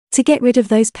To get rid of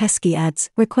those pesky ads,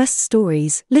 request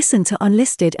stories, listen to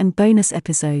unlisted and bonus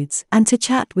episodes, and to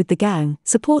chat with the gang,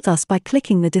 support us by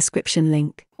clicking the description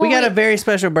link. We got a very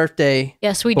special birthday.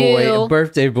 Yes, we boy, do. A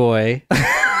birthday boy.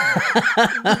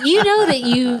 You know that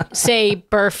you say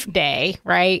birthday,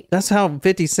 right? That's how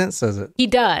 50 Cent says it. He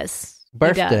does.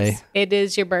 Birthday. He does. It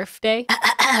is your birthday.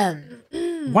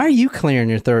 Why are you clearing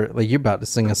your throat like you're about to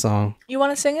sing a song? You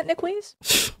want to sing it, Nicole?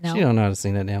 No. She don't know how to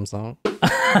sing that damn song.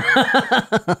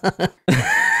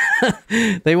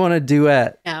 They want a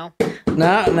duet. No.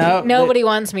 No. Nobody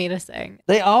wants me to sing.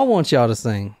 They all want y'all to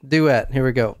sing. Duet. Here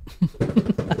we go.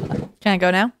 Can I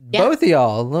go now? Yeah. Both of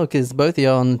y'all. Look, it's both of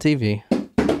y'all on the TV.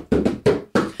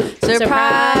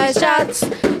 Surprise shots,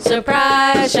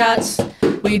 surprise shots.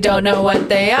 We don't know what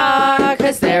they are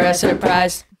because they're a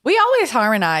surprise. We always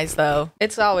harmonize, though.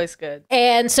 It's always good.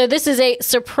 And so this is a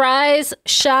surprise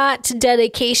shot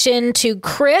dedication to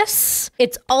Chris.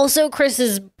 It's also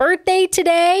Chris's birthday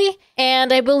today.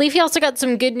 And I believe he also got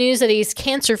some good news that he's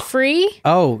cancer-free.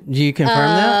 Oh, you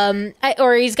confirm that?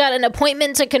 Or he's got an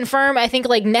appointment to confirm, I think,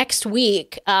 like next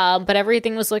week. But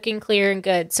everything was looking clear and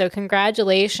good. So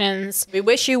congratulations. We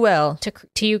wish you well.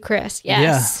 To you, Chris.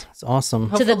 Yes. Yeah, it's awesome.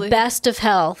 To the best of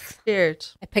health.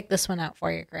 Cheers. I picked this one out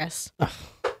for you, Chris.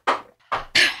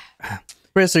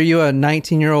 Chris, are you a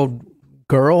 19-year-old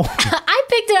girl? I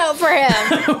picked it out for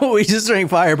him. We just drank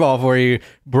Fireball for you,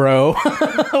 bro.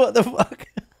 What the fuck?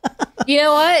 You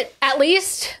know what? At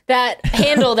least that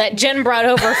handle that Jen brought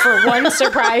over for one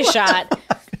surprise shot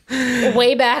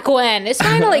way back when is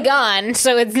finally gone.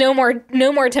 So it's no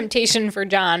more temptation for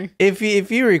John. If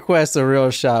you request a real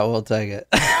shot, we'll take it.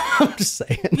 I'm just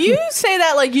saying. You say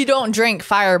that like you don't drink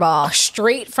Fireball.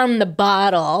 Straight from the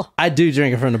bottle. I do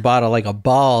drink it from the bottle like a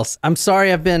boss. I'm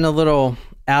sorry I've been a little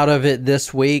out of it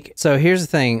this week. So here's the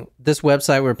thing. This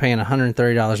website, we're paying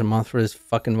 $130 a month for this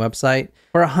fucking website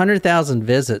for 100,000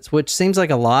 visits, which seems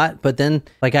like a lot. But then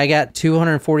like I got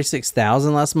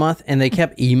 246,000 last month and they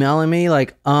kept emailing me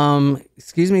like,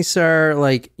 excuse me, sir,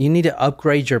 like you need to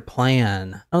upgrade your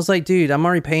plan. I was like, dude, I'm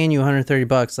already paying you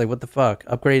 $130. Like, what the fuck?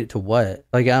 Upgrade it to what?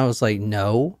 Like, I was like,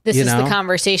 no. This is the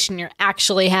conversation you're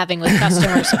actually having with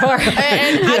customer support.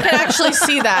 And I can actually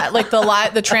see that. Like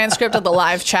the transcript of the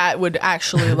live chat would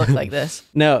actually look like this.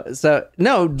 No,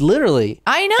 literally.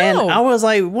 I know. And I was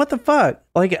like, what the fuck?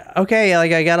 Like, okay,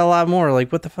 like I got a lot more.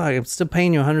 Like, what the fuck? I'm still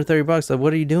paying you $130. Like,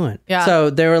 what are you doing? Yeah. So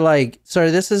they were like,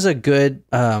 sorry, this is a good,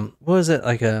 what was it?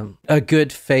 Like a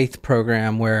good faith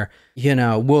program where, you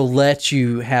know, we'll let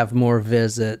you have more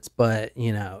visits, but,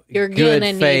 you know, you're good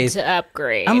gonna faith. need to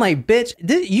upgrade. I'm like, bitch,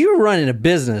 you're running a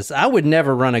business. I would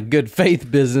never run a good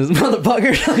faith business,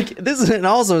 motherfucker. Like, this is, and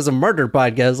also is a murder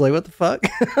podcast. Like, what the fuck?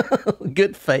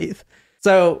 Good faith.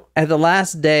 So at the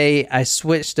last day, I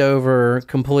switched over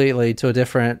completely to a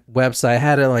different website. I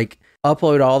had to like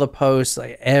upload all the posts,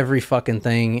 like every fucking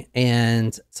thing.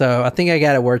 And so I think I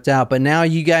got it worked out. But now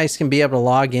you guys can be able to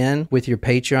log in with your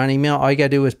Patreon email. All you got to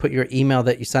do is put your email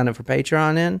that you signed up for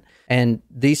Patreon in. And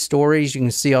these stories, you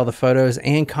can see all the photos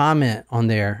and comment on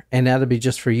there. And that'll be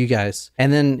just for you guys.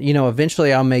 And then, you know,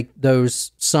 eventually I'll make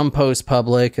those, some posts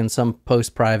public and some posts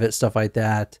private, stuff like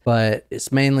that. But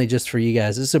it's mainly just for you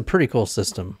guys. It's a pretty cool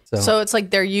system. So it's like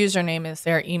their username is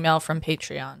their email from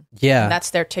Patreon. Yeah. And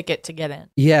that's their ticket to get in.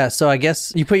 Yeah. So I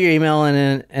guess you put your email in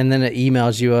it, and then it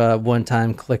emails you a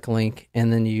one-time click link.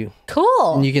 And then you...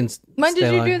 Cool. And you can... When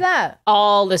did you do that?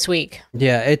 All this week.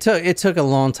 Yeah, it took a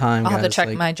long time. I'll have to guys, check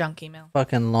like, my junk email.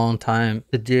 Fucking long time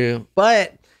to do,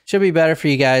 but should be better for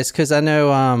you guys because I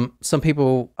know some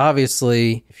people.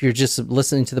 Obviously, if you're just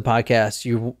listening to the podcast,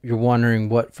 you're wondering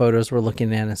what photos we're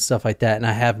looking at and stuff like that. And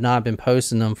I have not been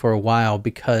posting them for a while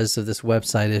because of this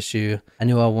website issue. I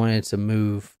knew I wanted to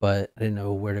move, but I didn't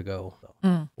know where to go.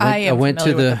 So I went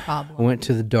to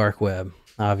the dark web.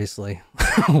 Obviously,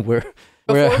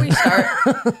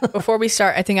 Before we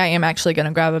start, I think I am actually going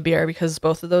to grab a beer because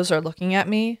both of those are looking at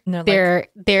me. And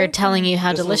they're telling you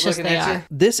how delicious they are.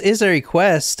 This is a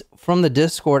request from the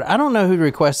Discord. I don't know who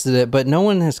requested it, but no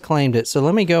one has claimed it. So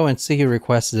let me go and see who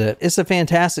requested it. It's a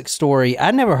fantastic story.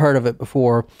 I'd never heard of it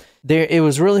before. It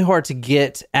was really hard to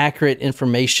get accurate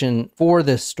information for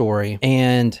this story.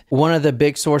 And one of the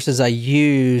big sources I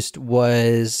used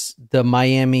was the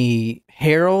Miami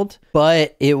Herald,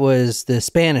 but it was the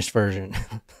Spanish version.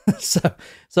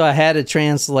 So I had to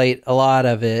translate a lot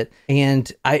of it.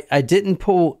 And I didn't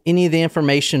pull any of the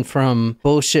information from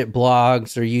bullshit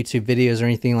blogs or YouTube videos or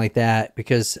anything like that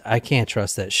because I can't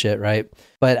trust that shit, right?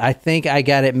 But I think I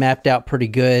got it mapped out pretty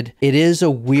good. It is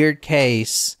a weird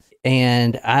case.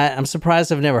 and I'm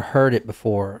surprised I've never heard it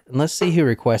before. And let's see who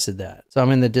requested that. So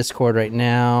I'm in the Discord right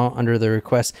now under the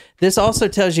request. This also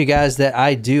tells you guys that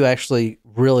I do actually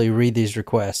really read these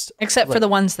requests. Except for the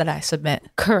ones that I submit.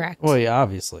 Correct. Well, yeah,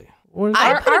 obviously.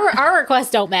 Our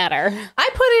requests don't matter. I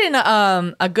put in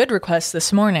a good request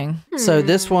this morning. So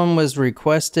this one was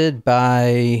requested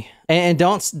by, and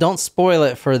don't spoil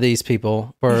it for these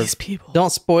people. Don't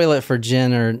spoil it for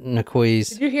Jen or Nicole.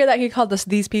 Did you hear that he called us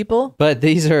these people? But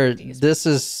this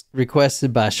is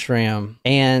requested by Shram,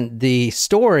 and the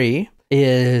story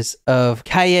is of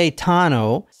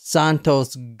Cayetano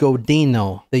Santos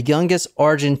Godino, the youngest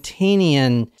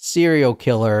Argentinian serial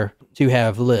killer to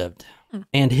have lived.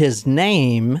 And his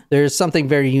name, there's something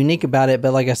very unique about it,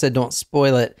 but like I said, don't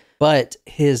spoil it. But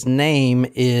his name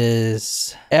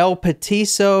is El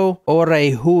Petiso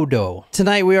Orejudo.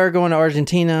 Tonight we are going to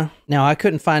Argentina. Now, I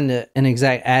couldn't find an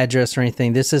exact address or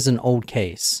anything. This is an old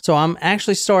case. So I'm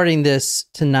actually starting this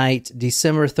tonight,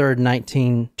 December 3rd,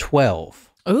 1912.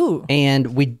 Ooh.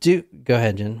 And we do... Go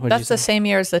ahead, Jen. That's the same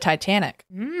year as the Titanic.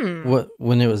 What,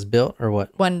 when it was built or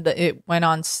what? When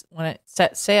it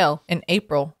set sail in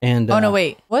April. And oh, no,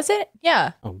 wait. Was it?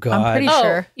 Yeah. Oh, God. I'm pretty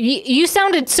sure. You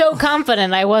sounded so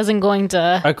confident I wasn't going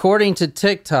to... According to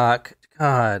TikTok,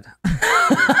 God.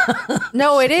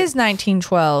 No, it is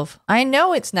 1912. I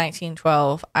know it's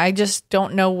 1912. I just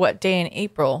don't know what day in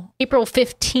April. April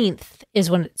 15th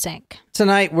is when it sank.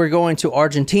 Tonight, we're going to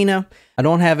Argentina. I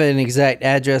don't have an exact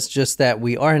address, just that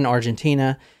we are in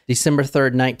Argentina. December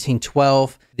 3rd,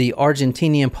 1912, the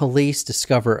Argentinian police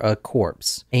discover a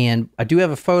corpse. And I do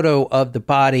have a photo of the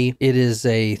body. It is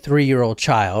a 3-year-old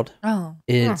child. Oh,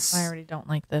 I already don't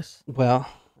like this. Well,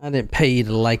 I didn't pay you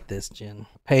to like this, Jen.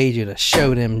 I paid you to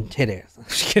show them titties. I'm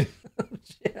just kidding.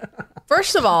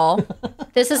 First of all,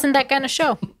 this isn't that kind of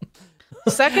show.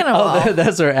 Second of all,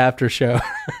 that's our after show.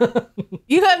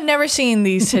 You have never seen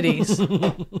these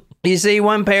titties. You see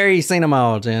one pair, you've seen them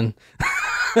all, Jen.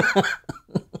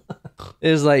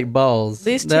 It's like balls.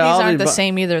 These titties aren't the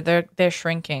same either. They're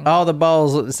shrinking. All the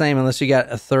balls look the same unless you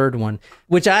got a third one.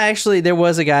 Which there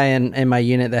was a guy in my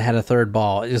unit that had a third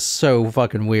ball. It's so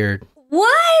fucking weird.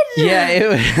 What?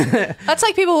 Yeah, that's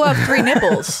like people who have 3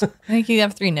 nipples. I think you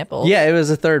have 3 nipples. Yeah, it was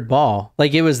a third ball.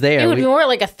 Like it was there. It would be more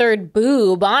like a third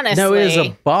boob, honestly. No, it was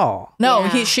a ball. No,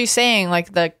 Yeah. she's saying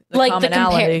like the like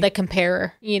commonality. the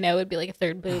comparer. You know, it'd be like a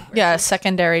third boob. Yeah,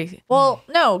 secondary. Well,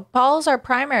 no, balls are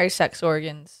primary sex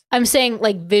organs. I'm saying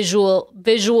like visual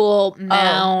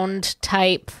mound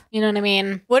type. You know what I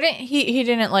mean? Wouldn't he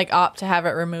didn't like opt to have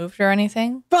it removed or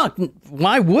anything? Fuck,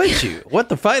 why would you? What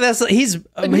the fuck? He's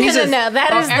No,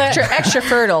 that is extra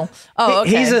fertile. Oh,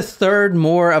 okay. He's a third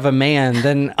more of a man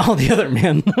than all the other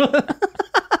men.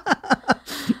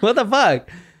 What the fuck?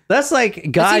 That's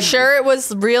like God. Is he sure it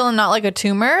was real and not like a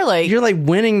tumor? Like you're like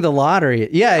winning the lottery.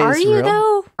 Yeah, are it's you real.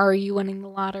 though? Are you winning the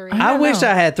lottery? I wish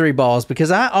I had 3 balls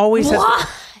because I always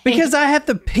because I have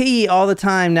to pee all the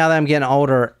time now that I'm getting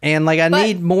older, and like I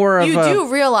need more of. You do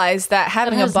realize that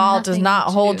having a ball does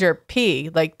not hold do. your pee.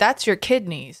 Like that's your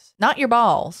kidneys, not your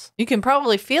balls. You can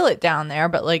probably feel it down there,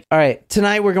 but like. All right,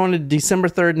 tonight we're going to December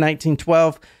 3rd,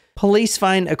 1912. Police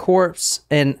find a corpse,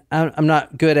 and I'm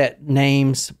not good at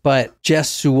names, but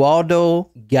Jesualdo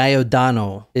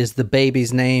Giordano is the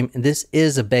baby's name, and this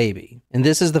is a baby. And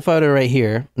this is the photo right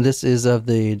here. This is of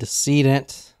the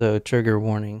decedent, so trigger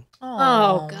warning.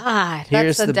 Oh, God.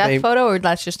 Here's That's a the death photo, or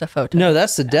that's just a photo? No,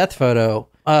 that's the death photo.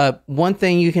 One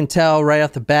thing you can tell right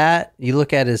off the bat, you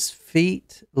look at his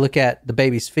feet, look at the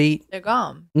baby's feet. They're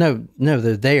gone. No,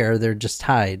 they're there. They're just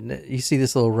tied. You see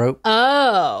this little rope?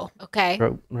 Oh, okay.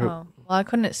 Rope. Oh, well, I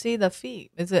couldn't see the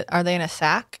feet. Are they in a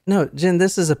sack? No, Jen,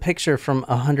 this is a picture from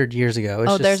 100 years ago.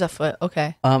 It's there's a foot.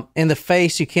 Okay. In the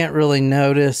face, you can't really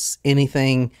notice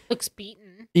anything. Looks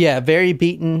beaten. Yeah, very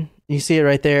beaten. You see it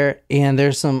right there. And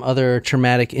there's some other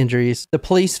traumatic injuries. The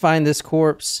police find this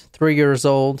corpse, 3 years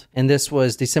old, and this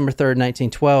was December 3rd,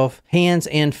 1912. Hands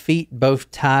and feet both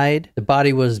tied. The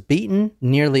body was beaten.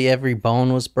 Nearly every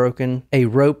bone was broken. A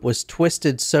rope was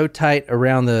twisted so tight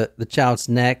around the child's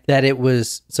neck that it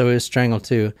was strangled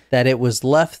too, that it was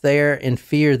left there in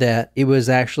fear that it was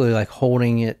actually like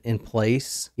holding it in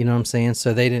place. You know what I'm saying?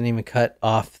 So they didn't even cut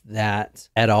off that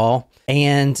at all.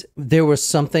 And there was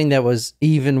something that was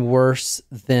even worse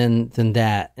than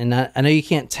that. And I know you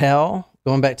can't tell,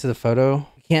 going back to the photo,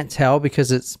 you can't tell because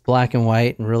it's black and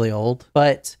white and really old.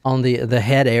 But on the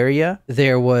head area,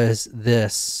 there was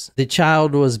this. The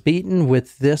child was beaten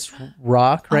with this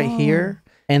rock right here.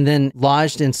 And then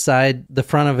lodged inside the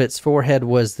front of its forehead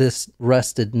was this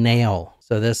rusted nail.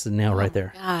 So that's the nail right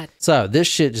there. God. So this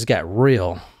shit just got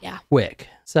real quick.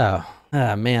 So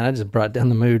Ah, man, I just brought down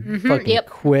the mood fucking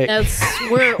quick.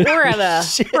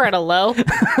 We're at a low.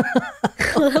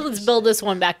 Let's build this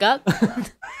one back up.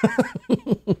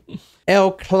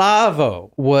 El clavo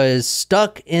was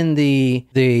stuck in the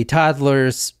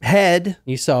toddler's head.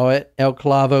 You saw it. El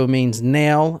clavo means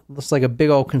nail. Looks like a big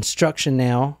old construction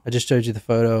nail. I just showed you the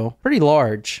photo. Pretty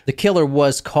large. The killer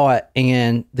was caught,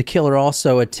 and the killer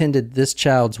also attended this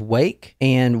child's wake.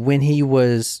 And when he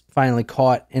was finally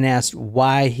caught and asked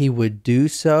why he would do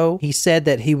so, he said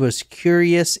that he was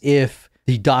curious if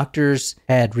the doctors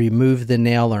had removed the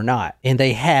nail or not. And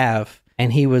they have.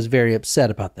 And he was very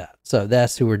upset about that. So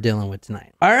that's who we're dealing with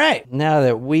tonight. All right. Now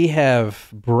that we have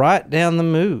brought down the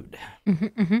mood.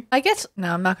 I guess,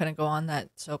 no, I'm not going to go on that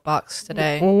soapbox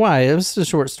today. Well, why? It was a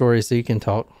short story, so you can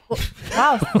talk.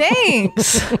 Wow,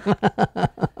 thanks.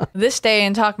 This day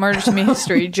in Talk Murder to Me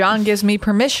history, John gives me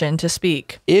permission to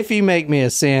speak. If you make me a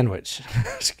sandwich.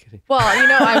 Just kidding. Well, you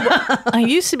know, I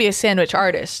used to be a sandwich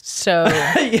artist, so.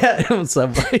 Yeah, on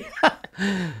Subway.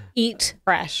 Eat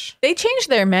fresh. They changed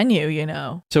their menu, you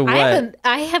know. To what?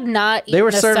 I have not They eaten were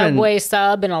a serving- Subway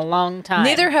sub in a long time.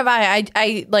 Neither have I.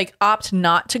 I like opt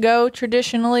not to go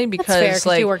traditionally That's fair, because 'cause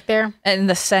like you work there. and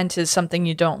the scent is something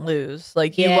you don't lose.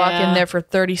 Like you walk in Yeah. there for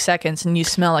 30 seconds and you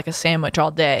smell like a sandwich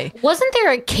all day. Wasn't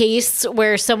there a case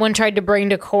where someone tried to bring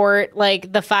to court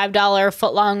like the $5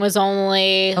 footlong was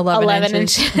only 11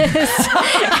 inches?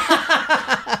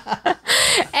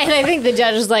 And I think the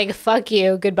judge was like, "Fuck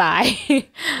you, goodbye."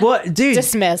 What, dude?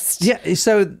 Dismissed. Yeah.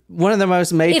 So one of the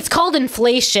most made. It's called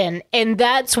inflation, and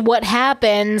that's what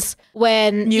happens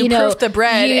when You, know proof the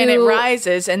bread and it you-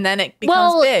 rises and then it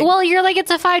becomes big. Well, you're like,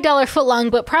 it's a $5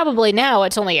 footlong, but probably now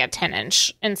it's only a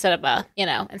 10-inch instead of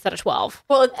 12.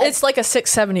 Well, it's like a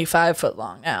 675 foot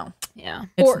long now. Yeah.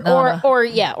 It's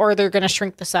Or they're gonna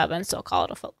shrink the sub and still call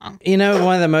it a footlong. You know,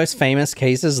 one of the most famous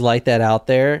cases like that out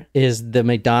there is the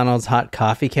McDonald's hot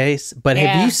coffee case. But have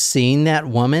Yeah. you seen that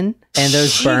woman and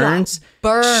those She got burns?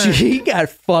 burned. She got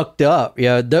fucked up.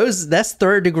 Yeah, that's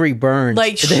 3rd-degree burns.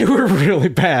 Like, they were really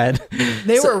bad.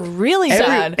 They were really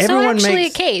sad. Everyone so actually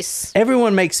makes a case.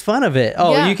 Everyone makes fun of it.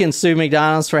 Oh, Yeah. you can sue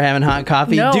McDonald's for having hot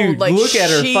coffee, No, dude. like, Look at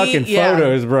her fucking yeah.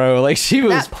 photos, bro. Like she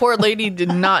was. That poor lady did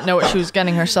not know what she was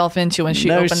getting herself into when she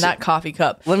No, opened she- that coffee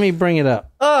cup. Let me bring it up.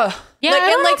 Ugh. Yeah, I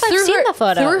don't know if I've through seen her, the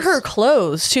photos. through her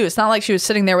clothes too. It's not like she was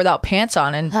sitting there without pants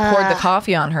on and poured the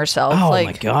coffee on herself. Oh like,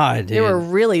 my god, dude. they were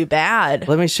really bad.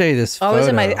 Let me show you this I photo. was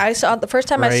in my. I saw the first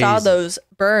time I saw Crazy. those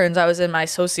burns. I was in my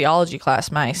sociology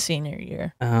class my senior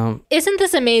year. Isn't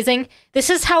this amazing?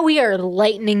 This is how we are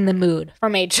lightening the mood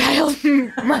from a child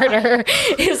murder.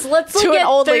 Is let's look To an at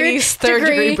old lady's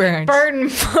third-degree burns. burn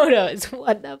photos.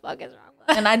 What the fuck is wrong with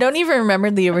that? And I don't even remember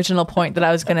the original point that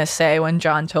I was gonna say when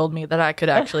John told me that I could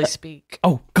actually speak.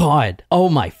 Oh god. Oh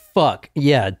my fuck.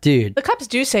 Yeah, dude. The cups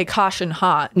do say caution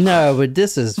hot, No, but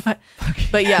this is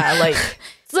but yeah, like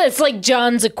So it's like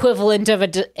John's equivalent of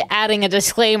adding a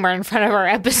disclaimer in front of our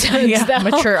episodes. yeah, though.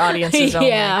 mature audiences only.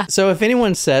 Yeah. So if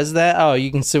anyone says that, oh,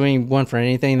 you can sue anyone for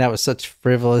anything, that was such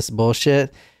frivolous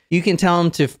bullshit. You can tell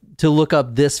them to look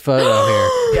up this photo here.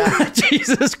 Yeah.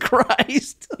 Jesus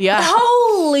Christ. Yeah.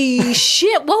 Holy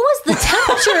shit! What was the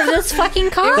temperature of this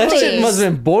fucking coffee? That shit must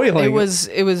have been boiling. It was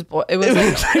like, it was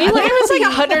like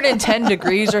 110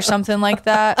 degrees or something like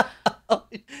that.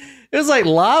 It was like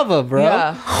lava, bro.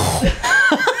 Yeah.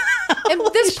 And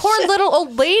this poor little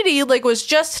old lady like was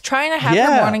just trying to have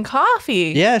Yeah. her morning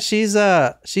coffee. Yeah, she's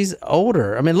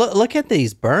older. I mean, look at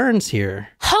these burns here.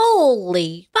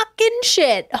 Holy fucking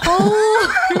shit!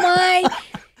 Oh my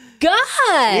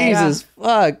god! Jesus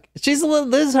fuck. She's a little.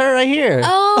 This is her right here.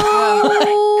 Oh,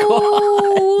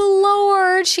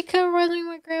 Lord, she could run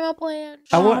my grandma Blanche.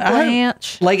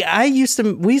 Blanche. We used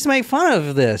to make fun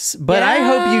of this, but I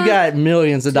hope you Yeah. got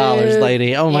millions of dollars, Dude.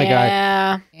 lady. Oh my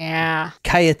god. Yeah.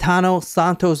 Cayetano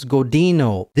Santos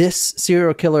Godino. This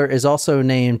serial killer is also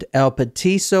named El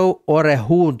Petiso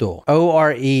Orejudo,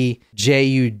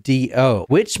 Orejudo,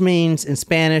 which means in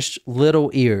Spanish, little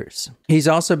ears. He's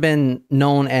also been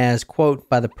known as, quote,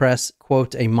 by the press,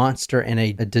 quote, a monster and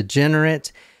a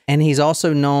degenerate. And he's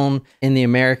also known in the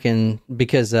American,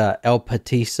 because El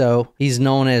Petiso, he's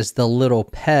known as the Little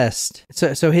Pest.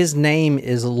 So his name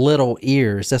is Little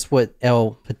Ears. That's what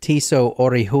El Petiso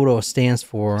Orejudo stands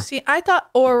for. See, I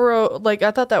thought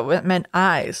that meant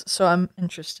eyes, so I'm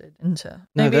interested into.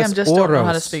 No, Maybe that's I'm just don't know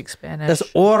how to oros. speak Spanish. That's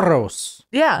Oros.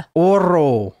 yeah.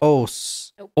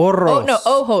 Oros. Oros. Oh no,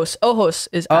 ojos. Ojos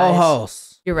is eyes.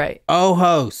 Ojos. You're right.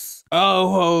 Ojos.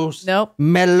 Ojos. Nope.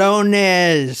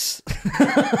 Melones.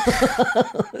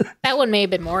 That one may have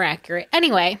been more accurate.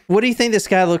 Anyway, What do you think this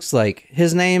guy looks like?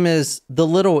 His name is the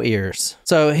Little Ears.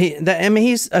 So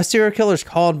he's a serial killer's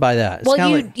called by that. It's well,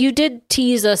 kinda like, you did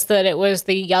tease us that it was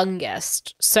the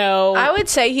youngest. So I would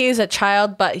say he is a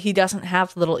child, but he doesn't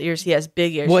have little ears. He has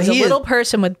big ears. Well, He's he a is- little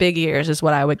person with big ears is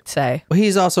what I would say.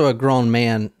 he's also a grown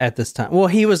man at this time. Well,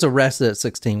 he was arrested at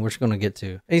 16, which we're going to get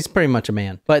to. He's pretty much a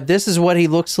man. But this is what he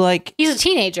looks like. he's a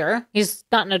teenager. He's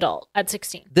not an adult at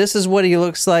 16. This is what he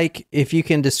looks like. If you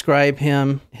can describe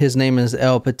him, his name is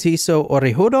El Petiso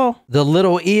Orejudo, the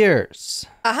Little Ears.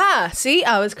 Aha, see,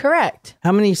 I was correct.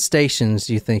 How many stations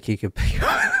do you think he could pick?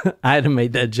 I'd have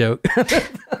made that joke.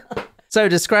 So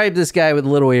describe this guy with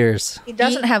little ears. He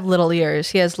doesn't have little ears.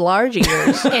 He has large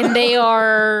ears. And they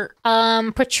are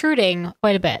protruding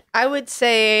quite a bit. I would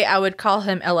say I would call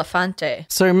him Elefante.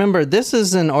 So remember, this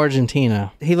is in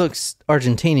Argentina. He looks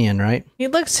Argentinian, right? He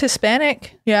looks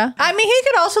Hispanic. Yeah. I mean, he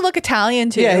could also look Italian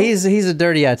too. Yeah, he's a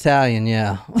dirty Italian,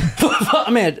 yeah. I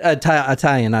mean,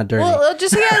 Italian, not dirty. Well,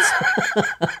 just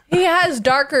he has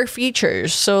darker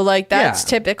features, so like that's Yeah.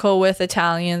 typical with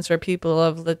Italians or people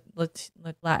of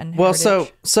Latin Well,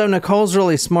 heritage. so Nicole's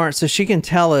really smart, so she can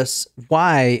tell us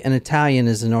why an Italian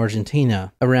is in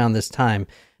Argentina around this time.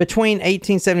 Between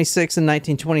 1876 and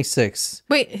 1926,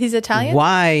 Wait, he's Italian?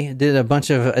 why did a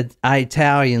bunch of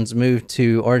Italians move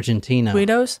to Argentina?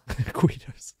 Guidos?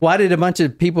 Guidos. Why did a bunch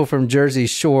of people from Jersey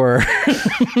Shore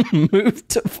move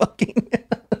to fucking...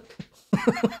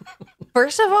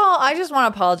 First of all, I just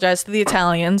want to apologize to the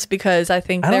Italians because I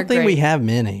think I they're don't think great. we have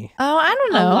many. Oh, I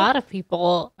don't A know. lot of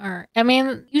people are. I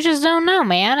mean, you just don't know,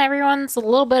 man. Everyone's a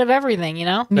little bit of everything, you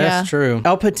know? That's true.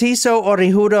 El Petiso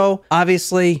Orejudo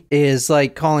obviously is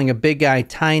like calling a big guy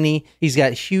tiny. He's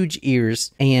got huge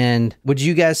ears. And would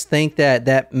you guys think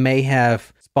that may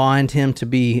have spawned him to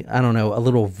be, I don't know, a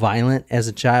little violent as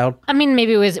a child? I mean,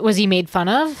 maybe was he made fun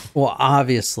of? Well,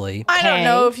 obviously. I don't Okay.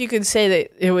 know if you could say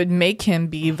that it would make him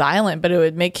be violent, but it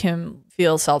would make him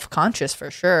feel self-conscious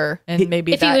for sure. And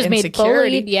maybe If he that was made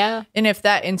insecurity. bullied, yeah. And if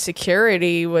that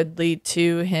insecurity would lead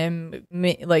to him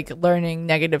like learning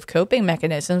negative coping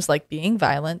mechanisms like being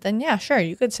violent, then yeah, sure,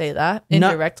 you could say that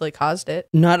indirectly caused it.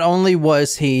 Not only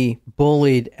was he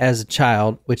bullied as a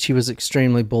child, which he was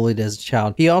extremely bullied as a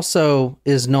child, he also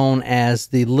is known as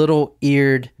the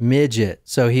Little-Eared Midget.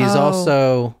 So he's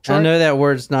also, I know that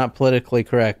word's not politically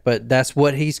correct, but that's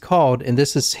what he's called. And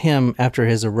this is him after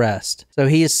his arrest. So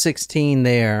he is 16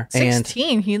 there. And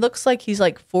 16, he looks like he's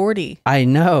like 40. I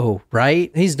know, right?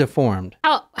 He's deformed.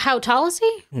 How tall is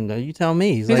he? You tell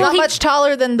me. He's He's like, not much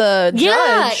taller than the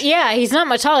judge. Yeah. He's not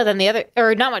much taller than the other,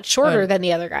 or not much shorter than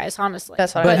the other guys, honestly.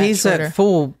 That's what I but meant, he's shorter. at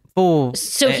full.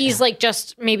 So he's like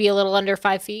just maybe a little under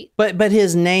 5 feet. But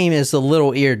his name is the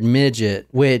Little-Eared Midget,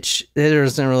 which it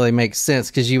doesn't really make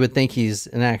sense because you would think he's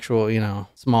an actual,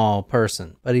 small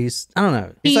person. But he's, I don't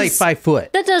know, he's like 5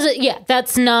 foot. That doesn't. Yeah,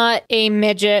 that's not a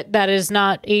midget. That is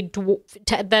not a dwarf.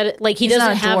 That like he He's doesn't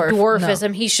not a have dwarf,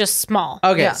 dwarfism. He's just small.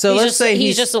 Okay, Yeah. so He's let's just, say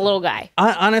he's just a little guy.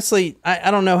 Honestly, I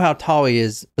don't know how tall he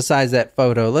is besides that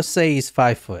photo. Let's say he's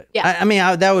 5 foot. Yeah. I mean,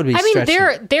 that would be I mean,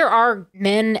 stretching. there are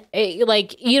men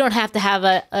like you don't have to have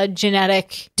a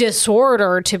genetic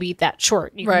disorder to be that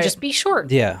short. You Right. can just be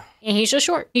short. Yeah. And he's just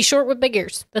short. He's short with big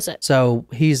ears. That's it. So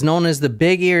he's known as the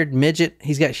Big-Eared Midget.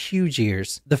 He's got huge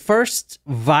ears. The first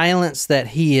violence that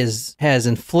he has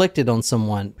inflicted on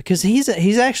someone, because he's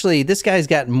actually, this guy's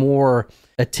got more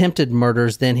attempted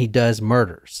murders than he does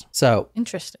murders. So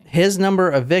Interesting. his number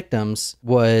of victims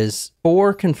was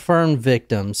 4 confirmed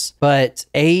victims, but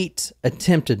 8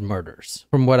 attempted murders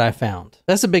from what I found.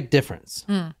 That's a big difference.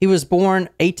 He was born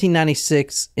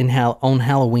 1896 on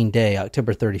Halloween Day,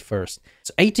 October 31st.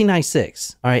 So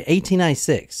 1896. All right,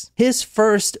 1896. His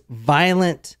first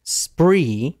violent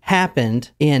spree happened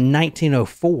in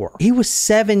 1904. He was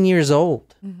 7 years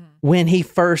old when he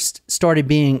first started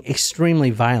being extremely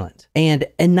violent. And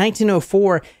in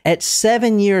 1904, at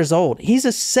 7 years old, he's a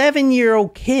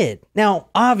 7-year-old kid. Now,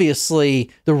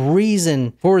 obviously, the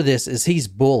reason for this is he's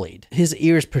bullied. His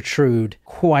ears protrude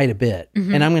quite a bit.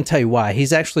 And I'm going to tell you why.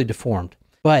 He's actually deformed,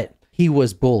 but he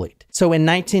was bullied. So in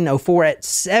 1904, at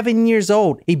 7 years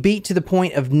old, he beat to the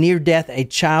point of near death a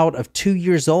child of 2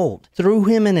 years old, threw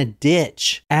him in a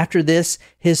ditch. After this,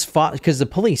 his father, because the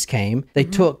police came, they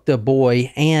took the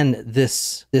boy and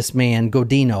this man,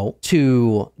 Godino,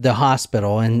 to the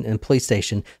hospital and police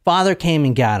station. Father came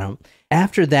and got him.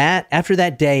 after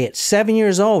that day at 7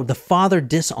 years old, the father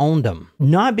disowned him.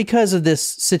 Not because of this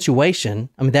situation.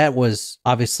 I mean, that was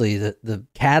obviously the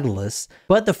catalyst.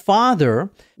 But the father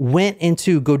went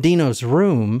into Godino's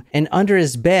room, and under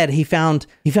his bed, he found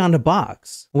a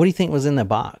box. What do you think was in the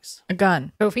box? A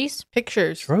gun. Trophies?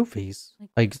 Pictures. Trophies.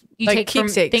 Like You Like take from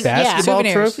keepsakes. basketball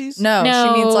Souvenirs. trophies? No,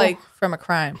 No. she means like from a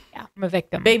crime. Yeah, I'm a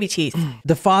victim. Baby teeth.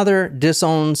 The father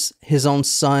disowns his own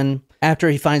son after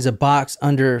he finds a box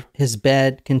under his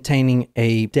bed containing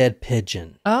a dead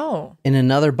pigeon. Oh. In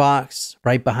another box,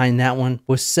 right behind that one,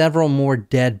 was several more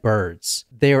dead birds.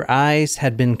 Their eyes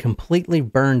had been completely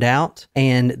burned out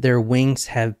and their wings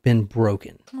have been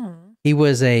broken. He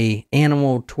was a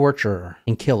animal torturer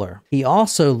and killer. He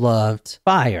also loved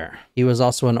fire. He was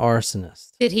also an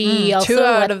arsonist. Did he also 2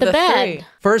 out wet of the the bed? 3.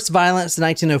 First violence in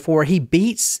 1904, he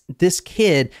beats this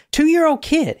kid, 2-year-old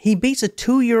kid. He beats a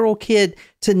 2-year-old kid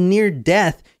to near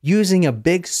death using a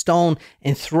big stone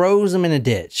and throws him in a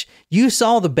ditch. You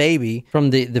saw the baby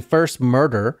from the first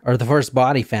murder or the first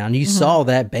body found. You saw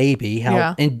that baby,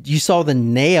 and you saw the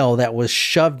nail that was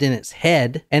shoved in its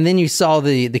head. And then you saw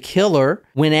the killer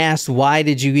when asked, why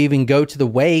did you even go to the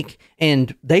wake?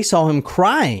 And they saw him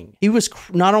crying. He was,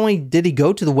 not only did he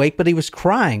go to the wake, but he was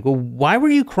crying. Well, why were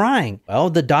you crying?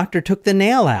 Well, the doctor took the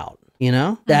nail out, you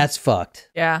know? That's fucked.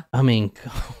 Yeah. I mean,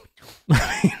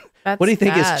 That's what do you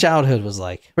think bad. his childhood was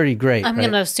like? Pretty great. I'm right?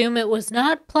 going to assume it was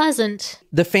not pleasant.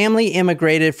 The family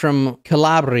immigrated from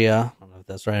Calabria. I don't know if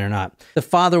that's right or not. The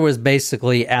father was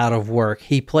basically out of work.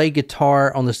 He played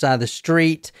guitar on the side of the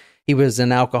street. He was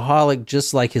an alcoholic,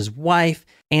 just like his wife.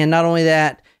 And not only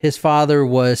that, his father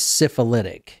was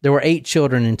syphilitic. There were 8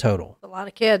 children in total. A lot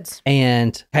of kids.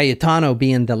 And Cayetano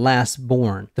being the last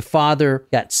born. The father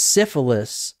got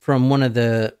syphilis from one of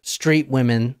the street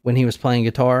women when he was playing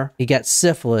guitar. He got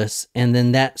syphilis, and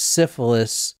then that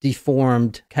syphilis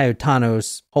deformed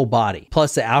Cayetano's whole body,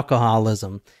 plus the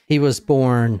alcoholism. He was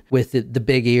born with the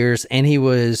big ears, and he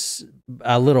was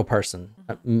a little person,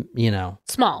 you know.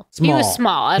 Small. He was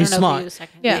small. I don't He's know small. if he was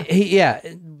second. Yeah.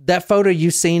 That photo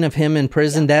you've seen of him in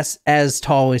prison, that's as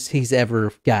tall as he's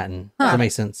ever gotten. That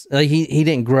makes sense. Like he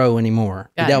didn't grow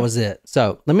anymore. Got That it. was it.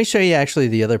 So let me show you actually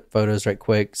the other photos right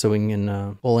quick so we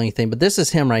can pull anything. But this is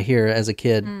him right here as a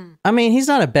kid. I mean, he's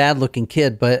not a bad looking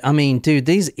kid, but I mean, dude,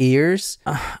 these ears,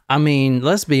 I mean,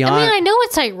 let's be honest. I mean, I know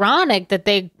it's ironic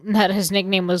that his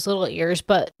nickname was Little Ears,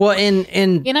 but Well,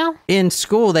 in you know, in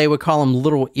school they would call them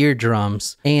little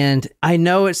eardrums, and I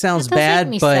know it sounds that does bad,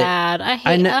 make me but sad.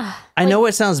 I know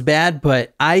it sounds bad,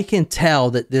 but I can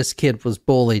tell that this kid was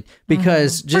bullied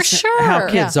because just sure. how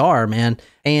kids are, man.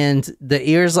 And the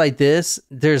ears like this,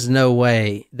 there's no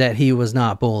way that he was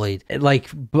not bullied, like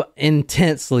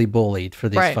intensely bullied for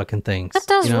these Right. fucking things. that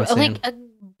does You know what I'm saying? like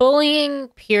bullying.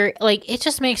 Period. Like it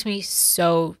just makes me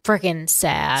so freaking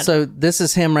sad. So this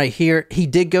is him right here. He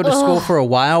did go to school for a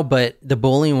while, but the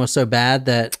bullying was so bad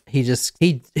that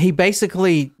he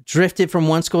basically drifted from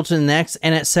one school to the next.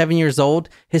 And at 7 years old,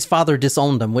 his father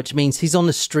disowned him, which means he's on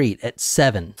the street at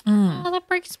 7. Oh, that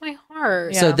breaks my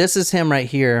heart. Yeah. So this is him right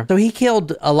here. So he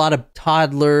killed a lot of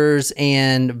toddlers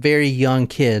and very young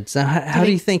kids. Now, how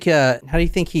do you think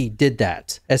he did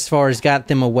that as far as got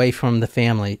them away from the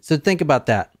family? So think about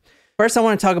that. First, I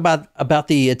want to talk about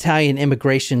the Italian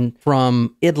immigration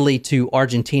from Italy to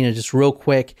Argentina, just real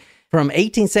quick. From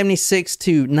 1876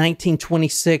 to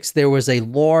 1926, there was a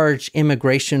large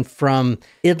immigration from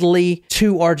Italy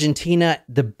to Argentina.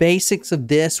 The basics of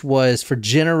this was for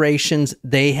generations,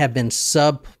 they have been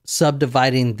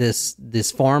subdividing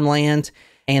this farmland.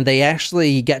 And they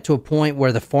actually got to a point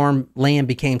where the farmland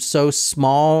became so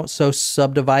small, so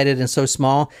subdivided and so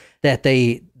small that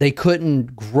they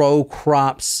couldn't grow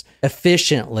crops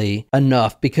efficiently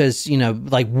enough because, you know,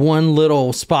 like one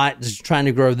little spot is trying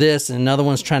to grow this and another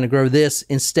one's trying to grow this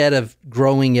instead of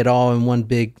growing it all in one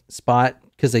big spot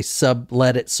because they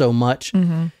sublet it so much.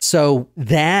 So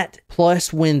that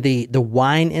plus when the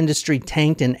wine industry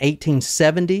tanked in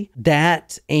 1870,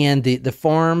 that and the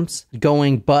farms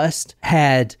going bust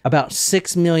had about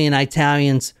 6 million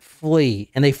Italians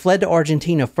flee. And they fled to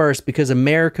Argentina first because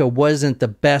America wasn't the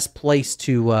best place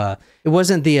to, it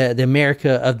wasn't the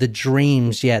America of the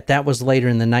dreams yet. That was later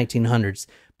in the 1900s.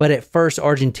 But at first,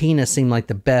 Argentina seemed like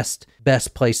the best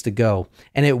place to go.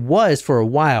 And it was for a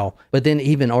while, but then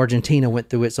even Argentina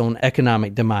went through its own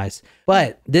economic demise.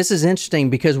 But this is interesting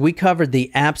because we covered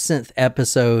the absinthe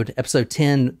episode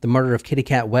 10, the murder of Kitty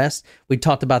Cat West. We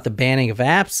talked about the banning of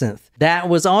absinthe. That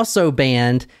was also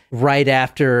banned right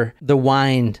after the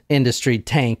wine industry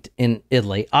tanked in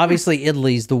Italy. Obviously,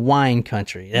 Italy's the wine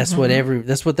country. That's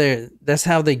that's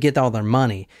how they get all their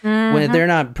money. When they're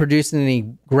not producing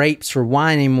any grapes for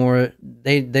wine anymore,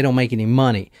 they don't make any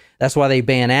money. That's why they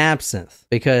ban absinthe,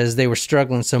 because they were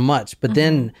struggling so much. But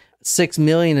then 6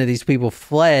 million of these people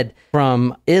fled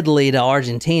from Italy to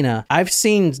Argentina. I've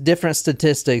seen different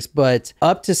statistics, but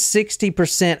up to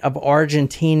 60% of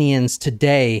Argentinians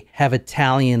today have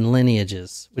Italian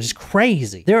lineages, which is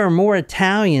crazy. There are more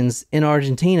Italians in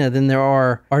Argentina than there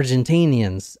are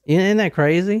Argentinians. Isn't that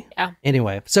crazy? Yeah.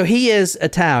 Anyway, so he is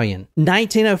Italian.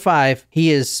 1905,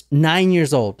 he is 9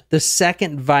 years old. The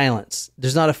second violence.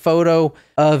 There's not a photo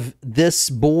of this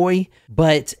boy,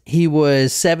 but he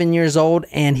was 7 years old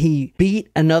and he beat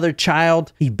another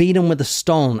child. He beat him with a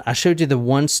stone. I showed you the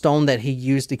one stone that he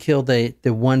used to kill the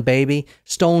one baby.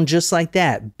 Stone just like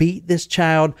that. Beat this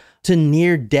child to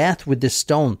near death with this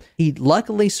stone. He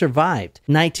luckily survived.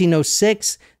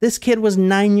 1906, this kid was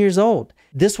 9 years old.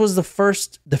 This was the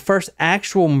first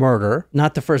actual murder,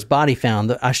 not the first body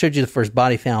found. I showed you the first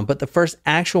body found, but the first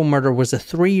actual murder was a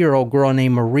 3-year-old girl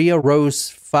named Maria Rose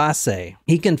Fase.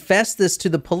 He confessed this to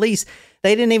the police.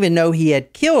 They didn't even know he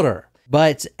had killed her.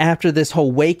 But after this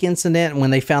whole wake incident,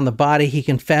 when they found the body, he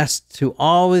confessed to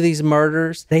all of these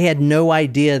murders. They had no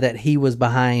idea that he was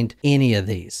behind any of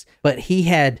these. But he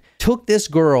had took this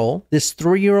girl, this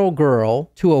 3-year-old girl,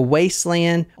 to a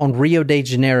wasteland on Rio de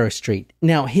Janeiro Street.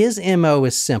 Now, his MO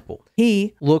is simple.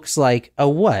 He looks like a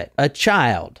what? A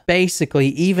child. Basically,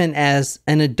 even as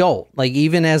an adult, like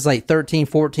even as like 13,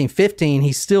 14, 15,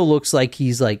 he still looks like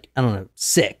he's like, I don't know,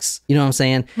 6. You know what I'm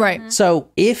saying? Right. So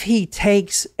if he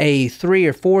takes a 3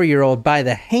 or 4-year-old by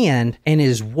the hand and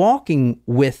is walking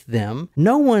with them,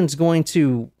 no one's going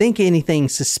to think anything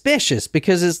suspicious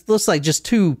because it looks like just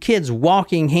two kids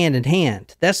walking hand in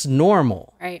hand. That's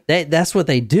normal. Right. That's what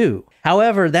they do.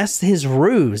 However, that's his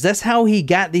ruse. That's how he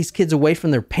got these kids away from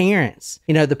their parents.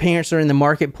 You know, the parents are in the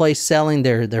marketplace selling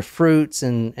their fruits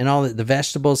and all the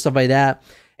vegetables, stuff like that.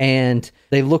 And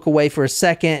they look away for a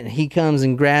second, and he comes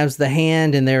and grabs the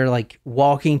hand, and they're like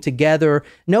walking together.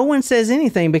 No one says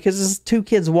anything because it's two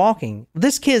kids walking.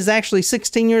 This kid's actually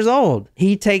 16 years old.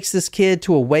 He takes this kid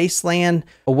to a wasteland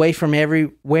away from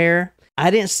everywhere. I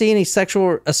didn't see any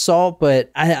sexual assault, but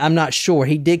I'm not sure.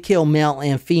 He did kill male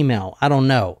and female. I don't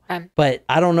know. But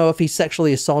I don't know if he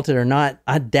sexually assaulted or not.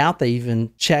 I doubt they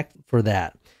even checked for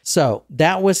that. So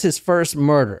that was his first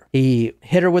murder. He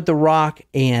hit her with the rock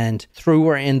and threw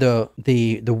her in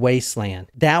the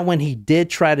wasteland. That one, he did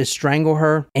try to strangle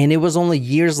her. And it was only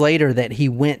years later that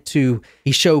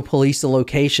he showed police the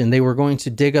location. They were going to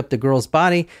dig up the girl's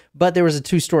body, but there was a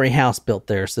 2-story house built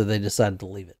there. So they decided to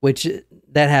leave it, which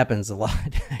that happens a lot,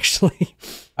 actually.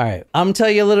 All right. I'm going to tell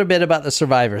you a little bit about the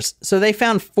survivors. So they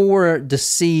found 4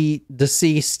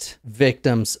 deceased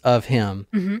victims of him.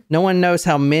 Mm-hmm. No one knows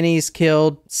how many he's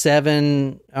killed,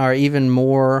 7 or even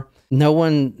more. No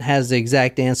one has the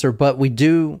exact answer, but we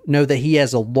do know that he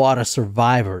has a lot of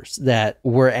survivors that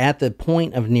were at the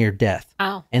point of near death.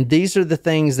 Oh. And these are the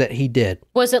things that he did.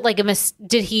 Was it like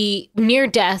did he, near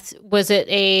death, was it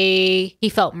he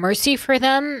felt mercy for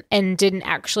them and didn't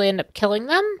actually end up killing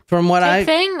them? From what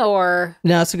or?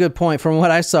 No, that's a good point. From what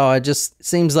I saw, it just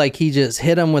seems like he just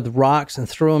hit them with rocks and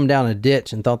threw them down a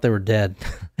ditch and thought they were dead.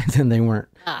 And then they weren't.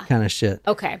 Kind of shit.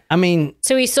 Okay. I mean,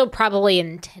 so he still probably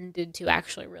intended to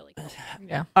actually really kill them.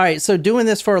 Yeah. All right. So doing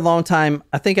this for a long time,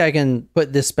 I think I can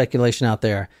put this speculation out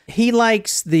there. He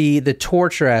likes the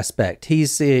torture aspect.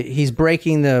 He's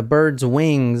breaking the birds'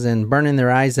 wings and burning their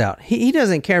eyes out. He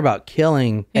doesn't care about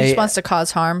killing. He just wants to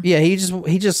cause harm. Yeah. He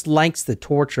just likes the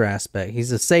torture aspect.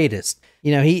 He's a sadist.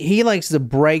 You know, he likes to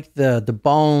break the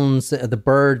bones of the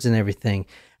birds and everything.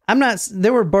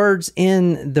 There were birds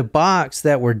in the box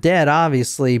that were dead,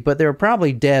 obviously, but they were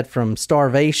probably dead from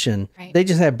starvation. Right. They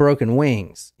just had broken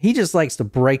wings. He just likes to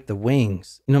break the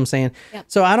wings. You know what I'm saying? Yep.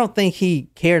 So I don't think he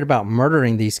cared about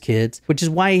murdering these kids, which is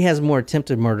why he has more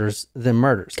attempted murders than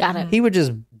murders. Got it. He would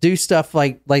just do stuff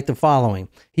like the following.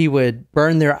 He would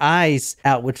burn their eyes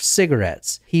out with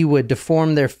cigarettes. He would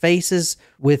deform their faces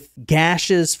with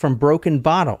gashes from broken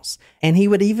bottles. And he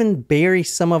would even bury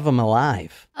some of them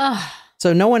alive. Ugh.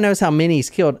 So no one knows how many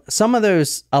he's killed. Some of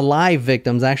those alive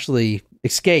victims actually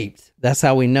escaped. That's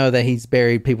how we know that he's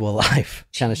buried people alive.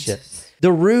 Kind of shit.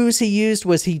 The ruse he used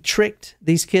was he tricked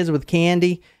these kids with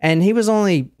candy. And he was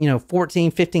only,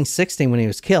 14, 15, 16 when he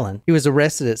was killing. He was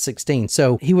arrested at 16.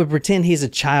 So he would pretend he's a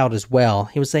child as well.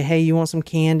 He would say, hey, you want some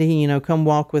candy? Come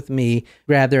walk with me.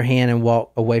 Grab their hand and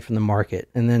walk away from the market.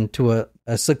 And then to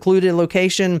a secluded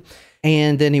location.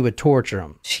 and then he would torture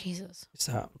them. Jesus.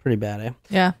 So pretty bad, eh?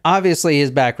 Yeah. Obviously, his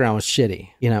background was shitty.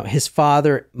 You know, his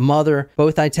father, mother,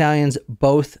 both Italians,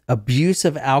 both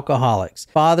abusive alcoholics.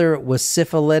 Father was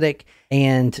syphilitic,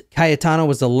 and Cayetano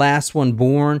was the last one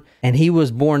born, and he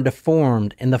was born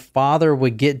deformed, and the father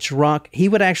would get drunk. He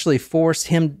would actually force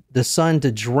him, the son,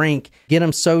 to drink, get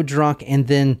him so drunk, and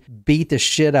then beat the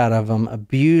shit out of him,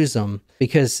 abuse him,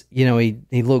 because, you know,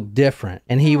 he looked different.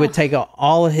 And he would take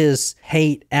all of his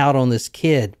hate out on this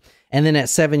kid. And then at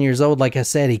 7 years old, like I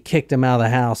said, he kicked him out of the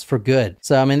house for good.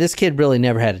 So, I mean, this kid really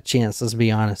never had a chance, let's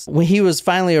be honest. When he was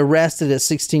finally arrested at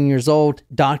 16 years old,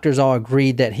 doctors all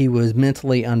agreed that he was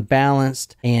mentally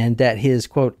unbalanced and that his,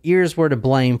 quote, ears were to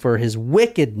blame for his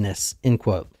wickedness, end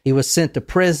quote. He was sent to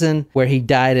prison where he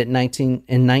died in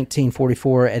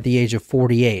 1944 at the age of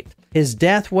 48. His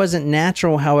death wasn't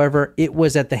natural, however, it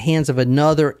was at the hands of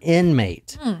another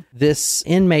inmate. This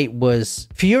inmate was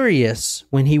furious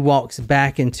when he walks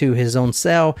back into his own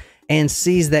cell and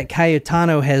sees that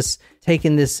Cayetano has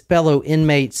taken this fellow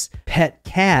inmate's pet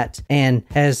cat and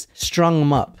has strung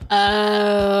him up.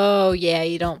 Oh, yeah,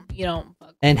 you don't.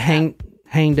 And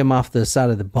hanged him off the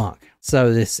side of the bunk.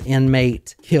 So this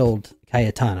inmate killed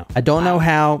Cayetano. I don't know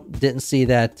how, didn't see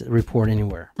that report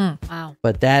anywhere. Wow.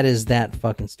 But that is that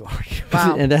fucking story.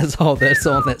 Wow. And that's all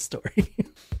that story.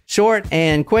 Short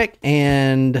and quick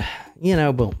and, you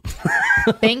know, boom.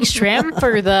 Thanks, Trim,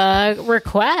 for the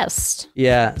request.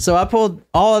 Yeah. So I pulled,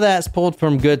 all of that's pulled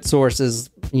from good sources,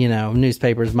 you know,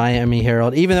 newspapers, Miami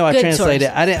Herald. Even though I Good translated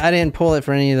it, sources. I didn't pull it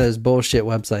for any of those bullshit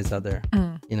websites out there.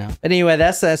 You know. But anyway,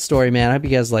 that's that story, man. I hope you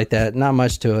guys like that. Not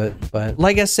much to it. But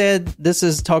like I said, this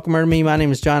is Talk Murder Me. My name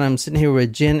is John. I'm sitting here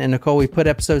with Jen and Nicole. We put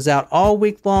episodes out all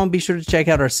week long. Be sure to check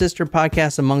out our sister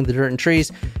podcast, Among the Dirt and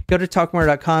Trees. Go to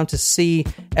talkmurder.com to see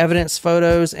evidence,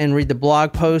 photos, and read the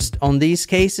blog post on these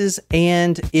cases.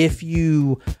 And if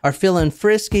you are feeling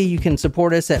frisky, you can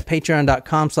support us at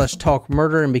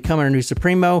patreon.com/talkmurder and become our new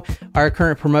Supremo. Our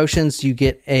current promotions, you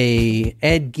get a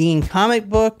Ed Gein comic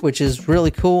book, which is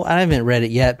really cool. I haven't read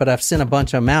it yet, but I've sent a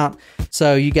bunch of them out.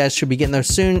 So you guys should be getting those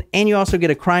soon. And you also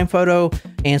get a crime photo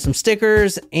and some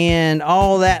stickers and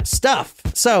all that stuff.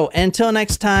 So until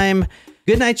next time,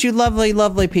 good night, you lovely,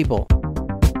 lovely people.